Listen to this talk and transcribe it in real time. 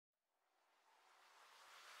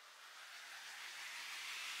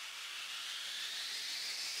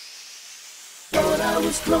I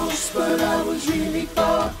was close, but I was really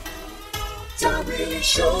far. Time really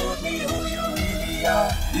showed me who you really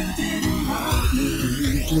are. You didn't love me.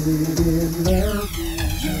 You didn't love me.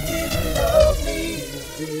 You didn't love me.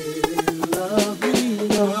 You didn't love me,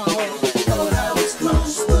 no. Thought I was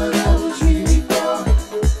close, but I was really far.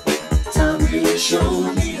 Time really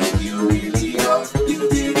showed me who you really are. You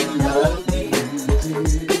didn't love me. You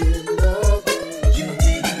didn't love me. You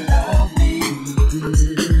didn't love me. You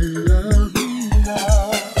didn't love me, no.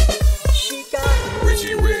 She got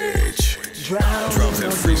Richie Rich. Drums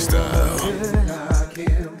and freestyle. I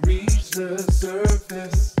can't reach the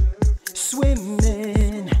surface.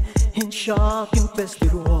 Swimming in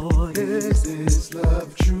shark-infested waters. Is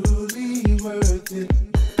love truly worth it?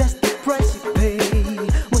 That's the price you pay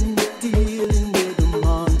when you're dealing with a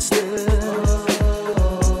monster.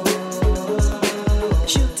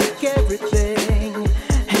 She'll take everything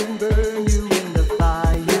and burn you in the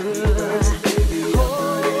fire.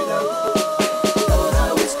 Thought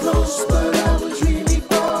I was close, but I was really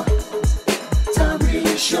far. Time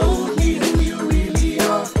really showed me who you really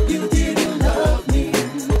are. You didn't love me.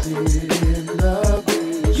 You didn't love me.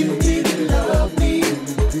 You didn't love me.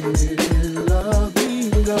 You didn't love me,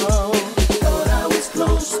 no. Thought I was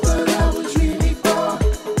close, but I was really far.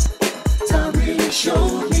 Time really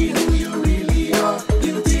showed me who you really are.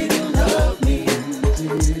 You didn't love me.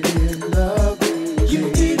 You didn't love me.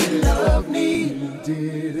 You didn't love me. You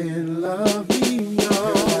didn't love me, no.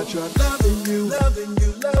 Girl, I tried loving you, loving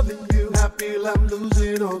you, loving you. I feel I'm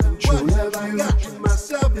losing all control of you. I got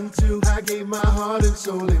myself into. I gave my heart and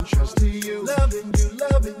soul and trust to you. Loving you,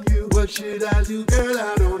 loving you. What should I do, girl?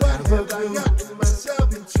 I don't have a clue. I got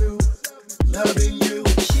myself into loving you.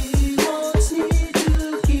 She wants me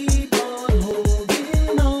to keep on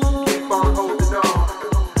holding on. Keep on holding on.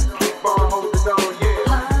 Keep on holding on, yeah.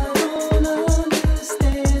 I don't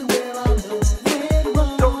understand where our love went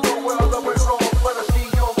wrong. Don't know where our love went wrong, but I see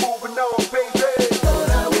you're moving on, baby. Thought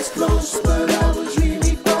I was close, but I was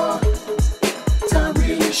really far. Time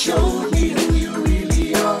really showed me who you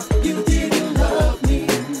really are. You didn't love me.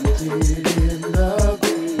 You didn't love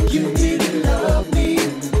me. You didn't love me.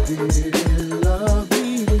 You didn't love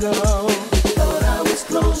me, no. Thought I was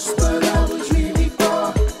close, but I was really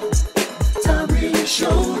far. Time really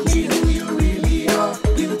showed me who you really are.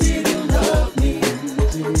 You didn't love me.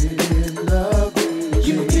 You didn't love me.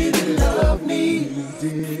 You didn't love me. You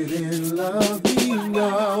didn't love me,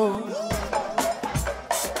 no.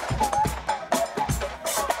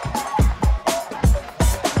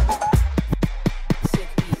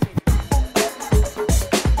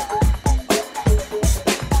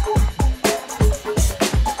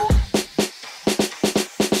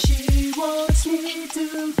 She wants me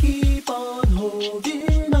to keep on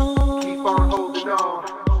holding on. Keep on holding on.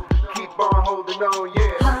 Keep on holding on,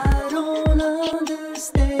 yeah. I don't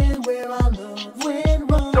understand where our love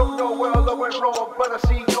went wrong. Don't know where our love went wrong, but I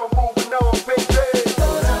see you're moving on, baby.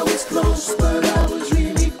 Thought I was close, but I was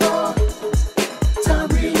really far. Time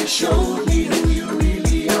really showed me who you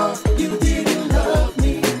really are. You didn't love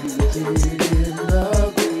me. You didn't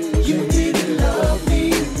love me. You didn't love me.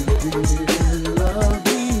 You didn't love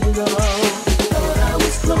me, no. Thought I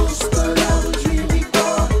was close, but I was really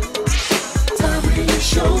far. Time really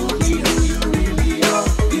showed me who you really are.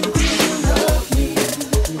 You didn't love me.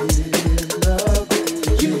 You didn't love me.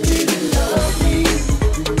 You didn't love me.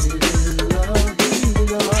 You didn't love me,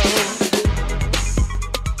 no.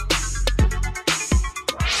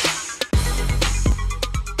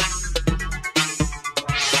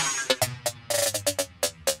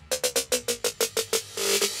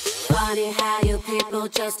 Funny how you people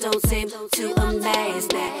just don't seem to amaze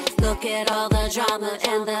me. Look at all the drama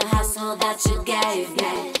and the hustle that you gave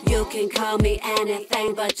me. You can call me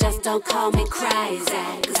anything, but just don't call me crazy.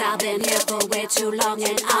 Cause I've been here for way too long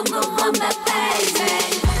and I'm the one that pays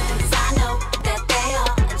me. Cause I know that they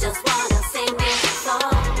all just wanna see me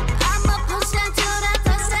fall. I'ma push them to the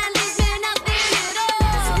touch and leave me nothing at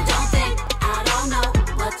all. So don't think I don't know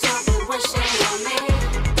what you've been wishing on me.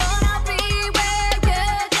 Gonna be where you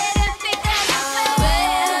didn't think I was.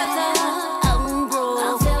 Whether I'm broken,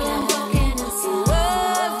 I'm feeling broken inside.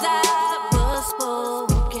 Words that were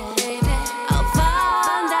spoken, I'll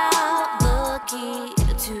find out the key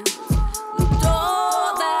to the door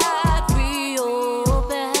that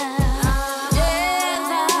reopens.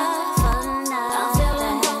 Yeah,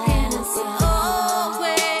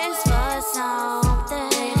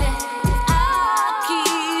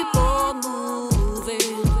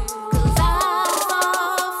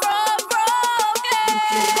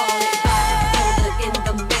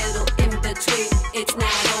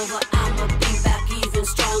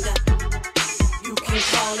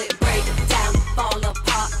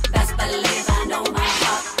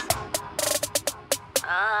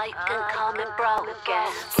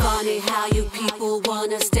 funny how you people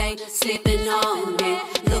wanna stay sleeping on me.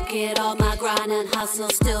 Look at all my grind and hustle,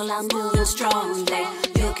 still I'm moving strongly.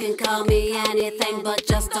 You can call me anything, but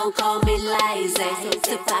just don't call me lazy.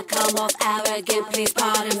 If I come off arrogant, please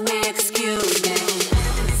pardon me, excuse me.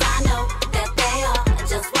 'Cause I know that they all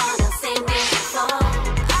just wanna see me fall.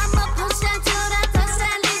 I'ma push them to the touch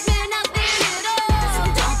and leave me nothing at all. So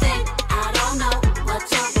don't think I don't know what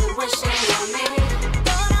you've been wishing on me.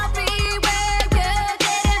 Gonna be where you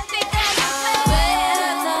didn't think that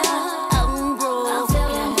I'm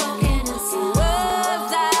broken inside. Words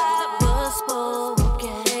that were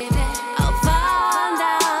spoken, I'll find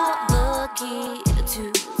out the key to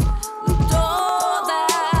the door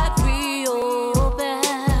that reopens.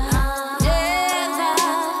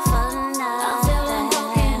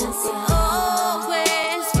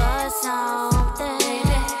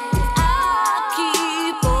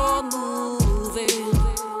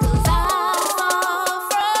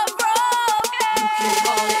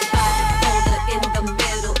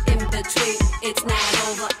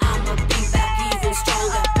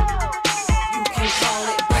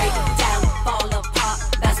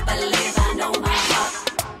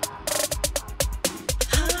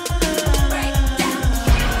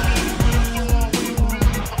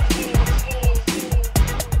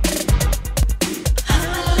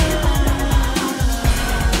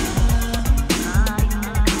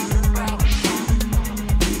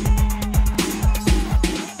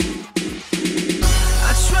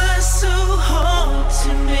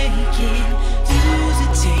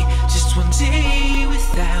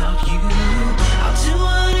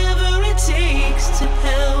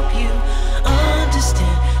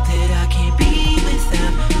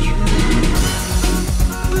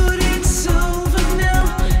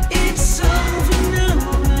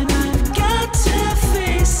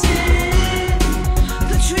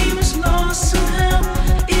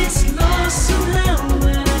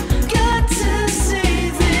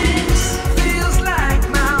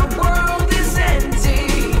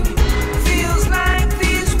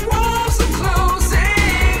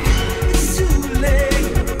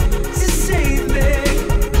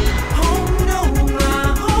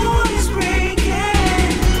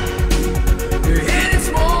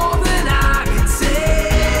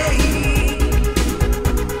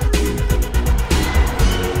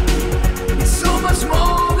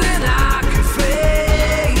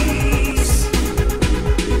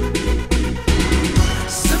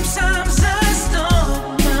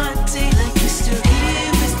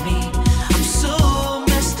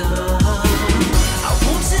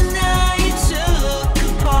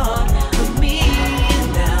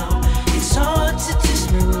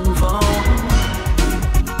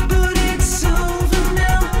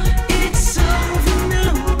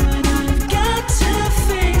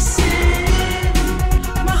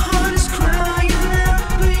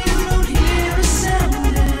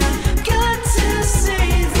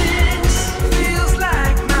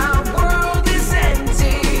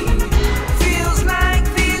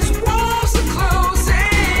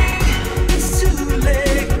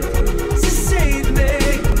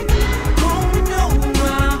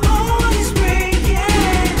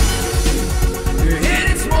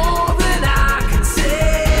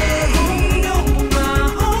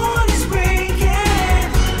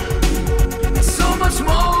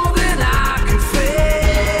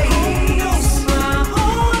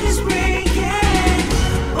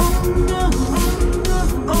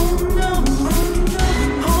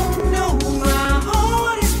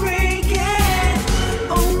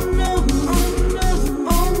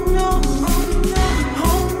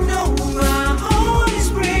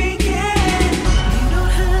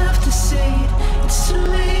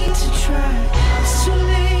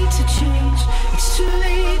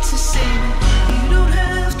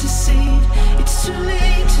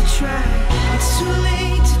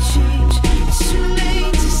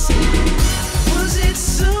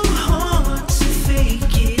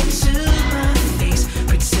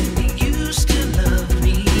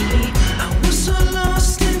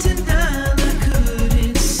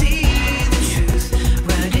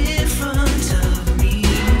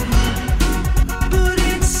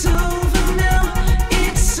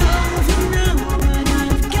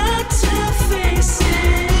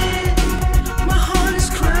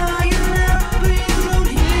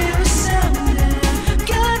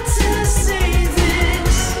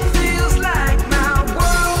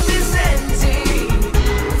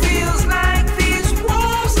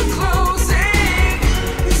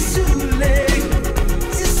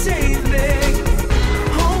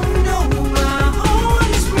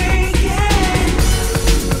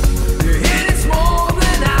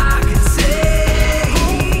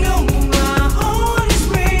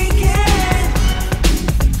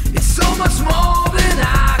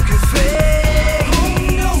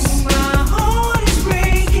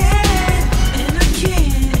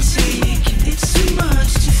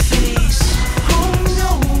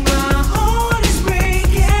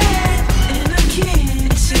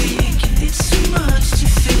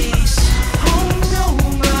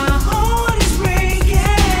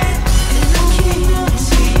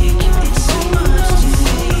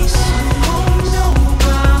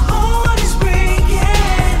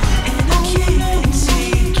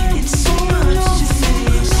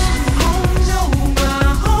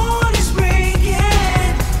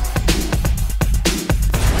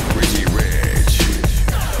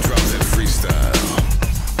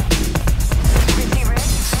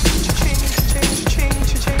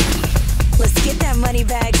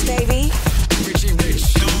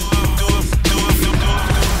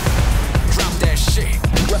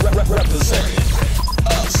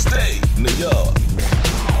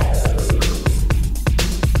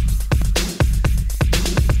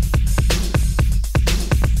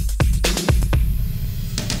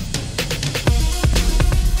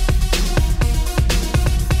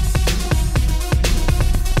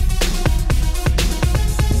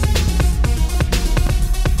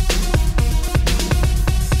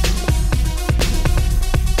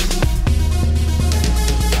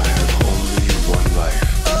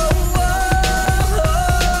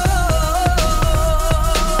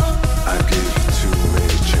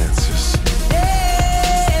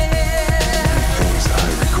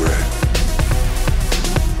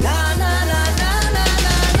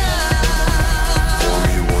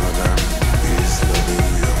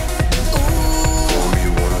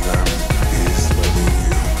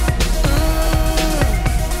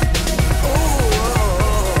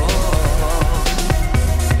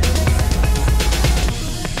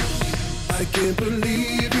 I can't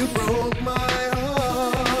believe you broke my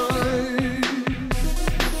heart.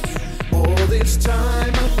 All this time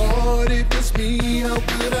I thought it was me. How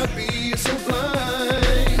could I be so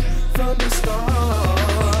blind from the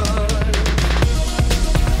start?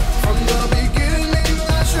 From the beginning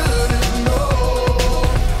I should have known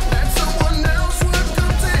that someone else would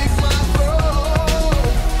come take my throne.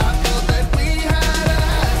 I thought that we had a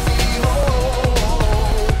happy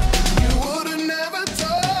home. You would have never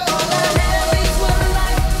told. All I have is one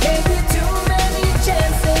life, gave you too many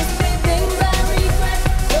chances. Big things I regret,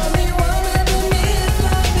 only one of them is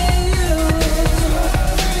loving you.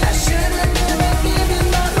 I should have never given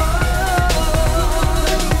my heart.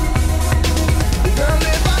 Girl,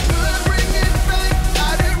 if I could bring it back,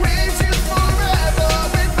 I'd erase you forever.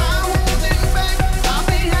 If I hold it back, I'll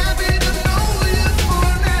be happy to know you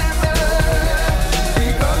forever.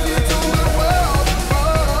 Because you took my world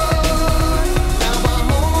apart. Now my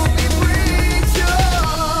hope it breaks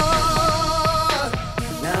yours.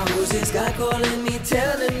 Now who's this guy calling me,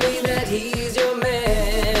 telling me that he's your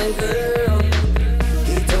man, girl?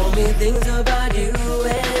 He told me things about you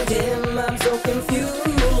and him, I'm so confused.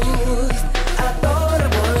 I thought I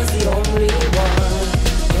was the only one,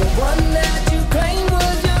 the one that you claimed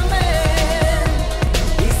was your man.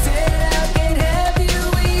 He said I can't have you,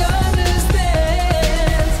 he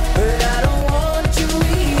understands, but I don't want you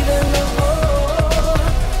even no more.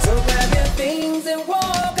 So grab your things and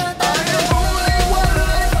walk out I the have only one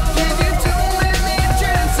life, gave you too many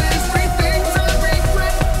chances.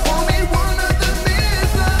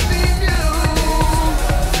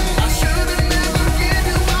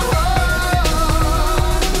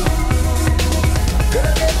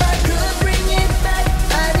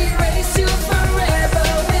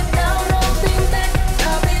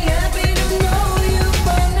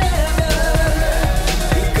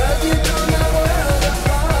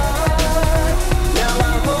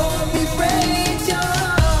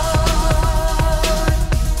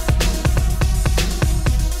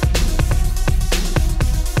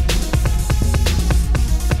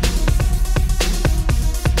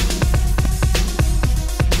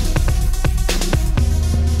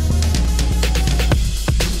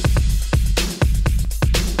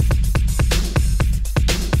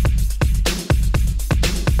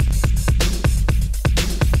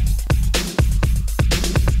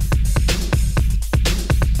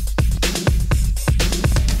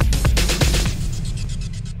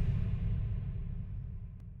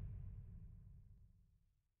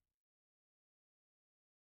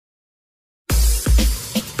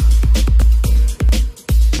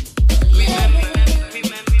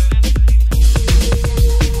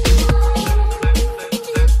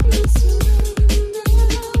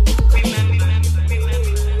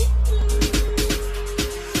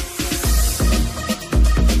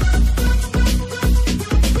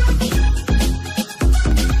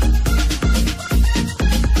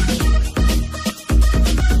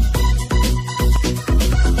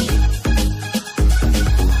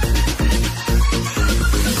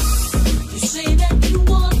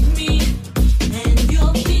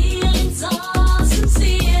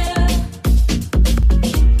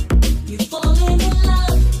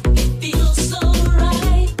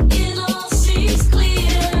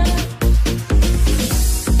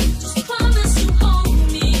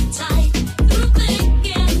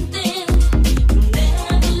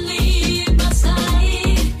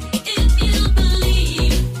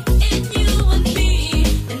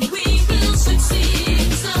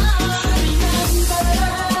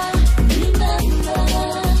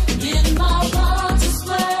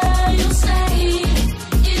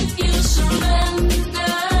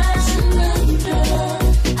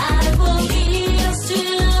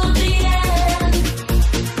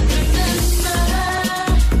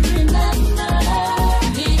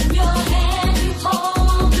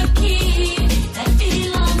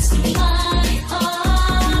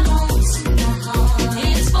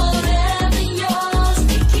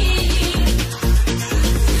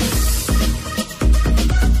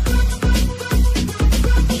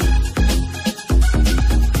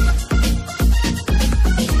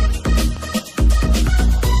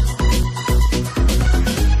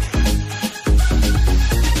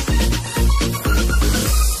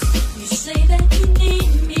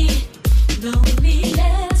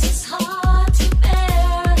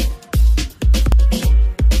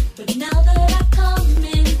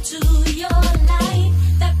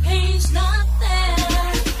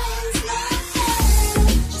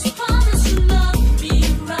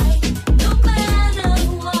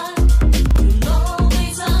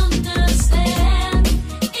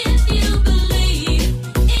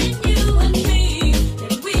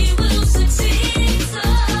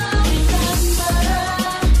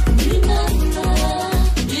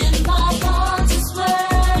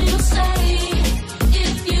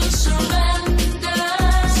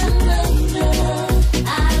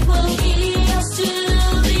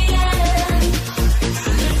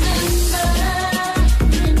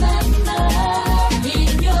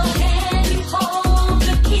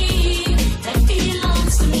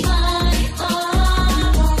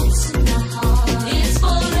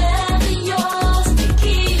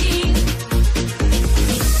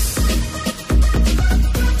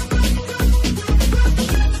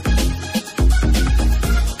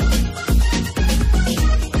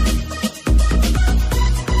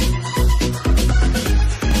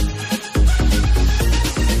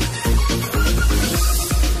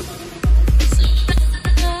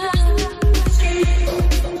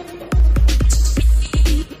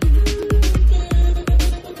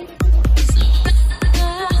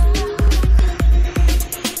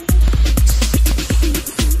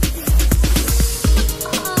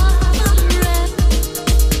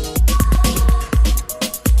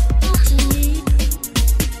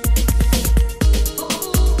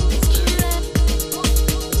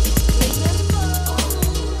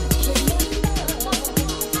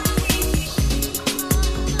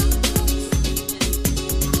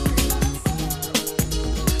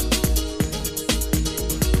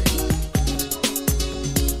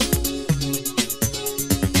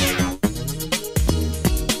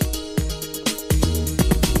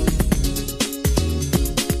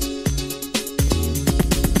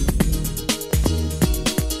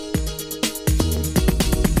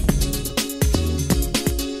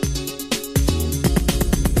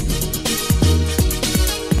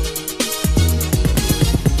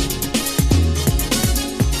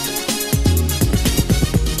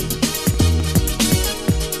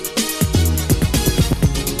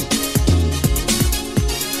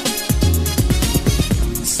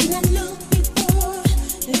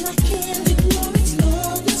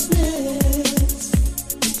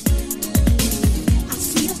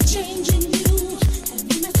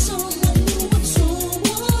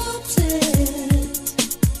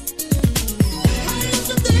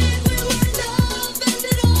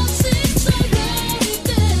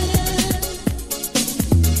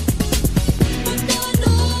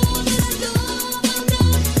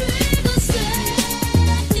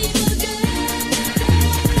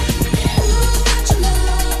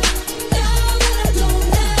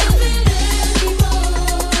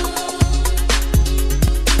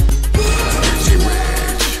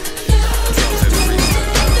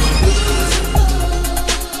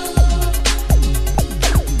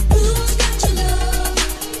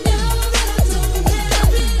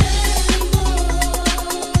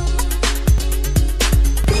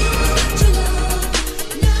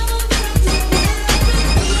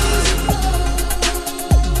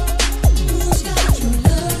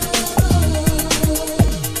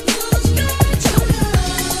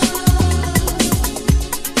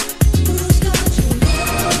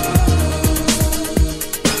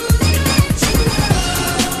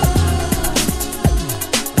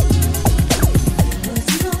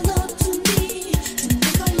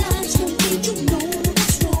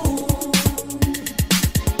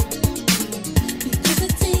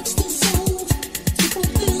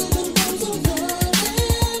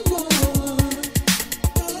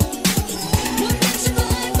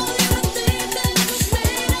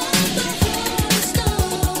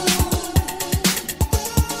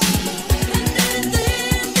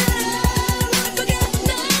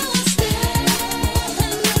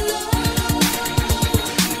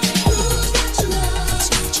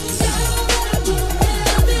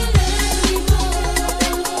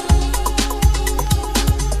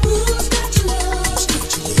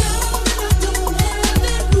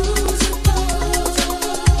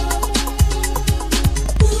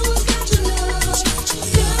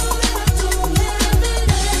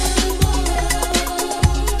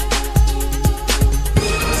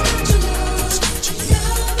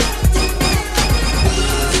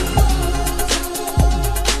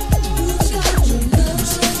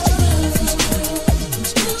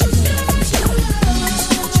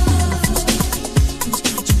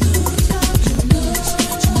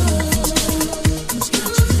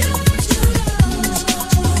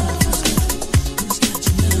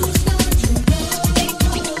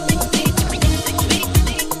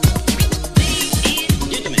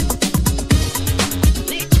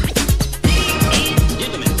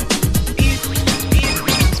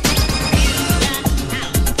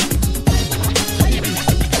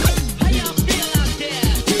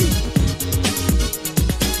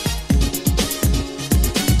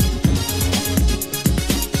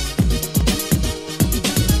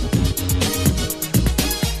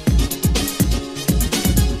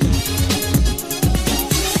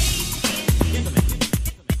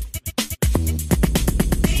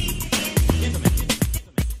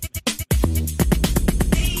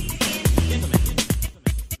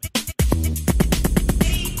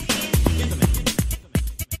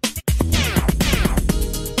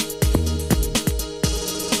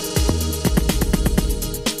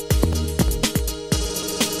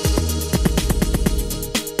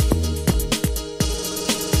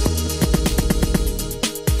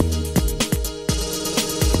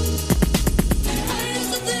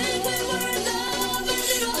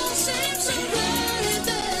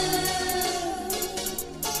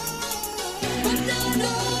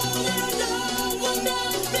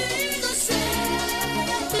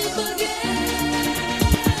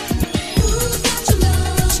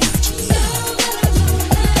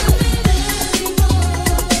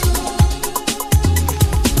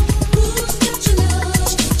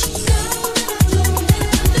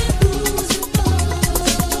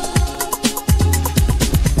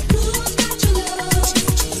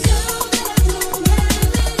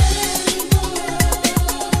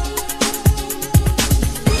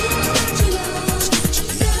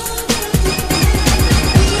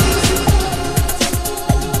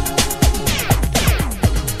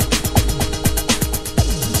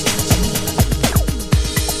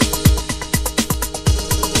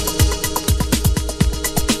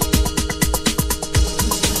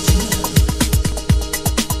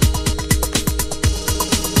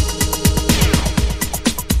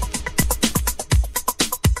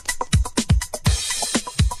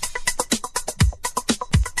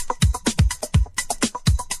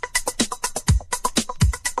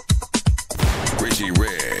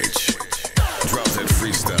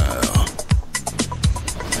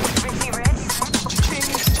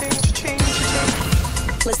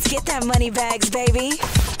 Let's get that money bags, baby.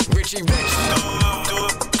 Richie Rich.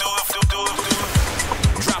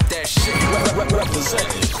 Drop that shit.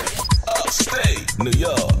 Representing upstate New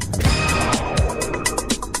York.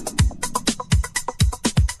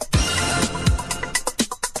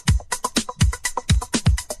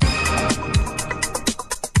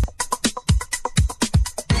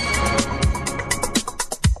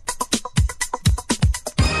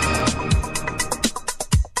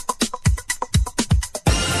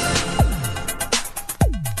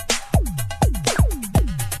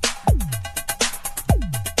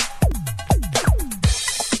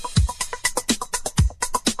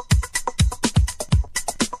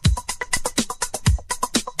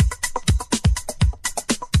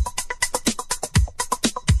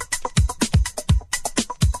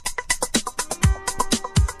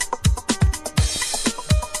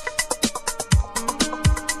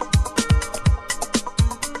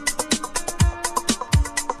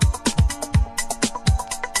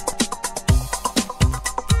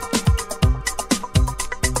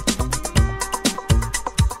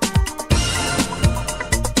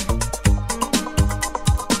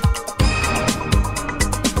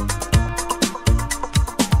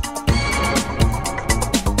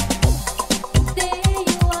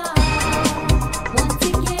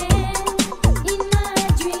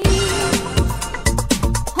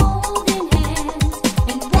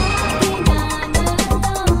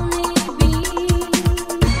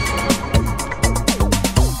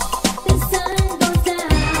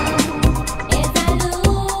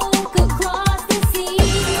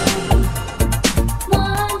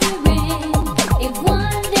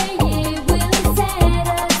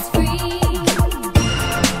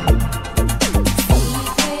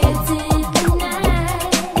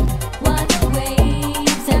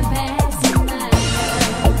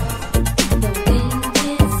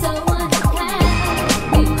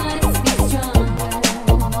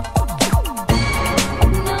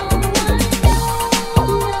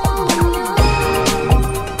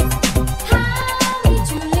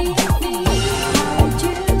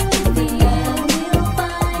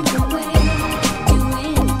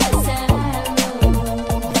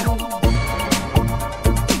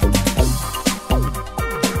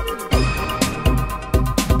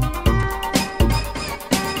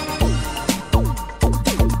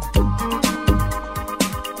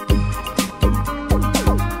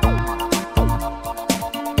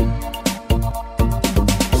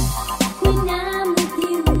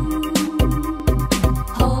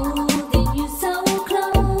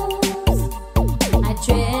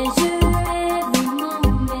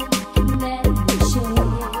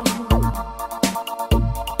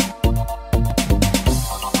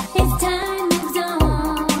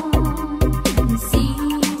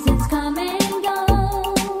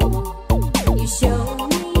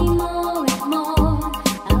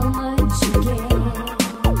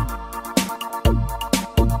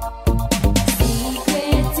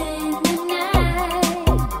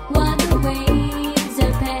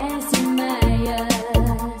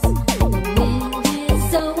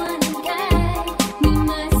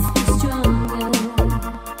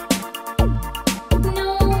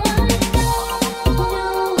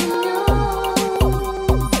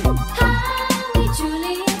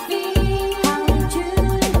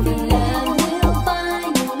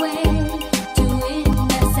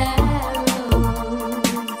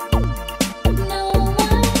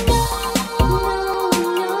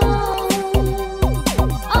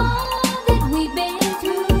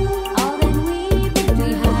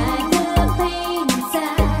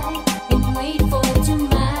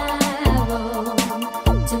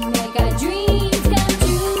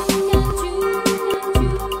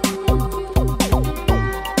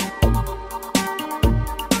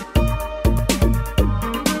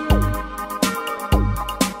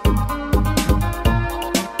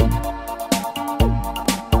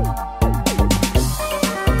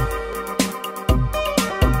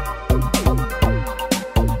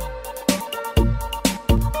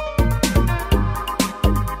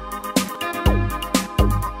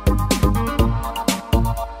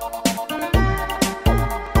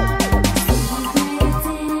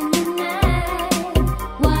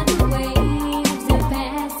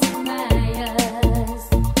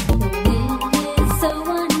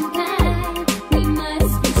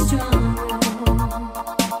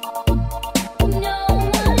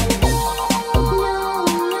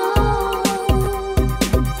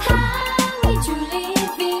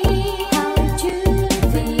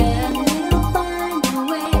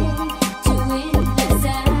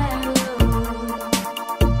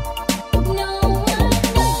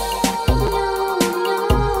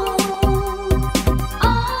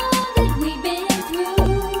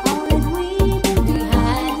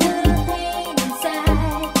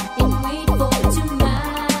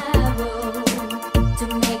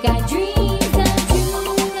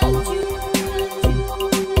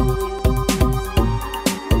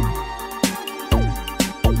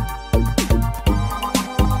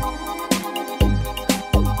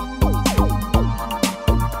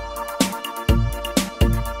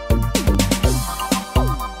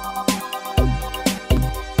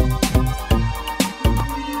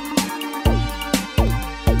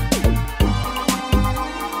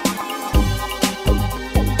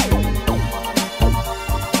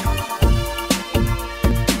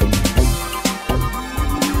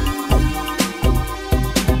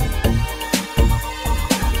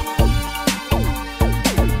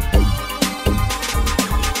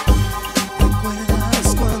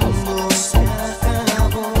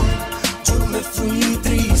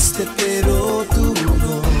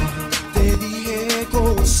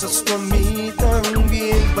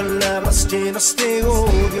 más te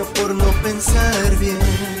odio por no pensar bien.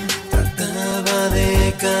 Trataba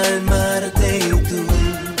de calmarte y tú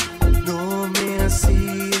no me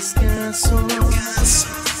hacías caso.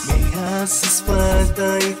 Me haces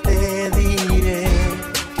falta y te diré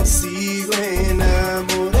que sigo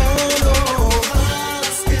enamorado.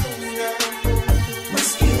 Más que un amor, más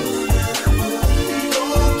que un amor. Lo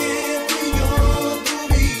que tú y yo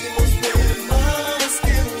tuvimos fue más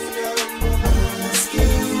que un amor, más que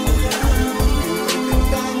un amor.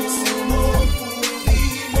 Intentamos y no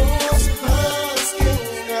pudimos. Más que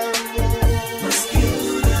un amor, más que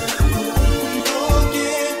un amor. Lo que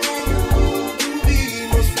tú y yo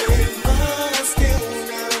tuvimos fue más que un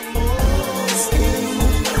amor, más que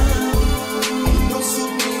un amor. Y no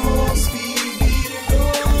supimos vivirlo.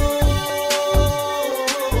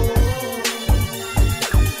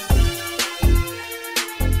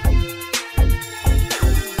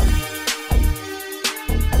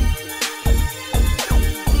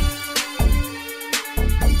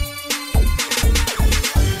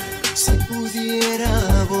 Si pudiera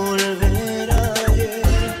volver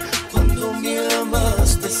ayer, cuando me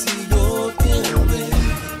amaste, si yo te amé,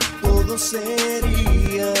 todo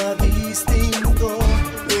sería distinto,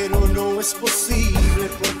 pero no es posible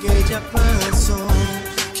porque ya pasó.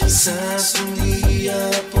 Quizás un día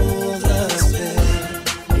podrás ver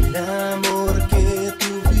el amor que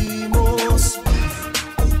tuvimos.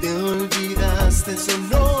 Te olvidaste, eso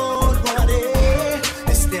no lo haré.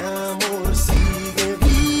 Este amor sigue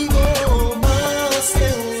vivo. Más que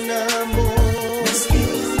un amor, más que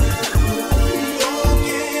un amor. Lo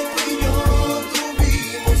que tú y yo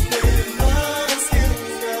tuvimos fue más que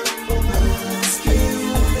un amor, más que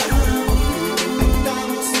un amor.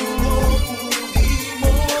 Intentamos y no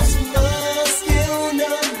pudimos. Más que un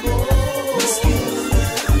amor, más que un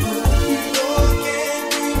amor. Lo que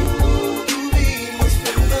tú y yo tuvimos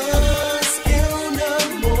fue más que un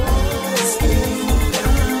amor, más que un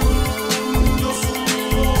amor. No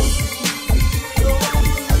supimos vivirlo.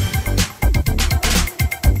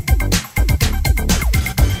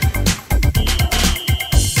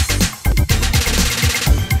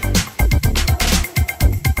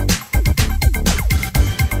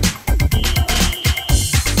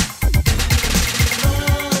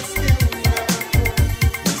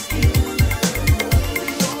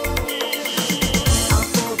 Out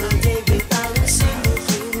for the day without a single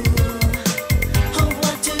clue of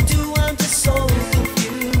what to do, I'm just so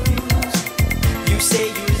confused. You say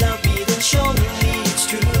you love me, then show me it's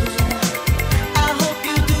true. I hope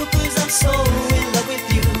you do, 'cause I'm so in love with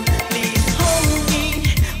you. Please hold me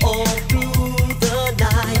all through the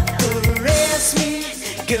night. Caress me,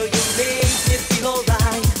 girl, you make me feel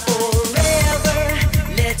alright. Forever,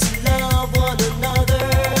 let's love one another.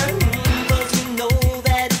 'Cause you know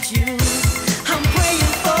that it's you I'm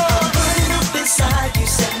praying for. Burning up inside, you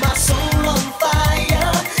set my soul on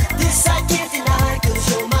fire. This I can't deny, 'cause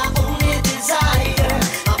you're my only desire.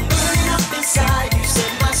 I'm burning up inside, you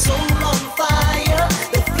set my soul on fire.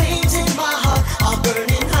 The flames in my heart are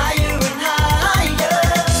burning higher and higher.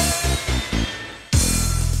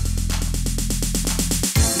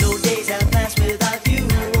 No days have passed without you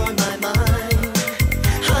on my mind.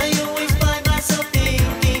 I always find myself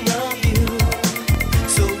thinking of you.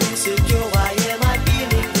 So insecure, why am I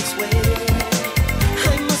feeling this way?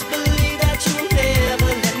 I must believe that you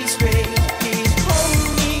never let me stray. Please hold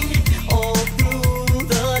me all through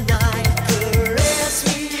the night. Caress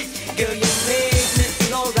me, girl, you make me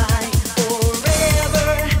feel alright. Forever,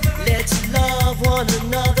 let's love one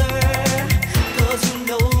another. 'Cause you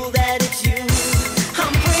know that it's you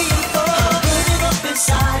I'm praying for. Burning up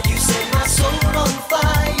inside, you set my soul on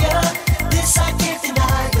fire. This I can't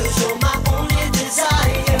deny, 'cause you're my only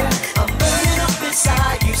desire. I'm burning up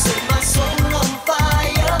inside, you set my soul on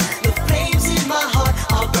fire. The flames in my heart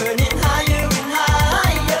are burning higher and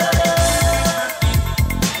higher.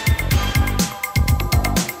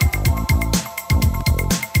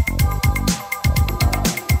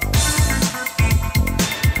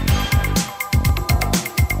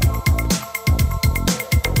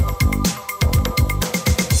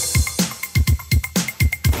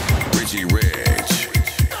 Richie Rich,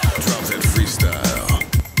 drums and freestyle.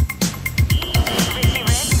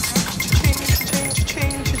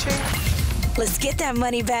 Let's get that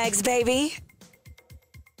money bags, baby.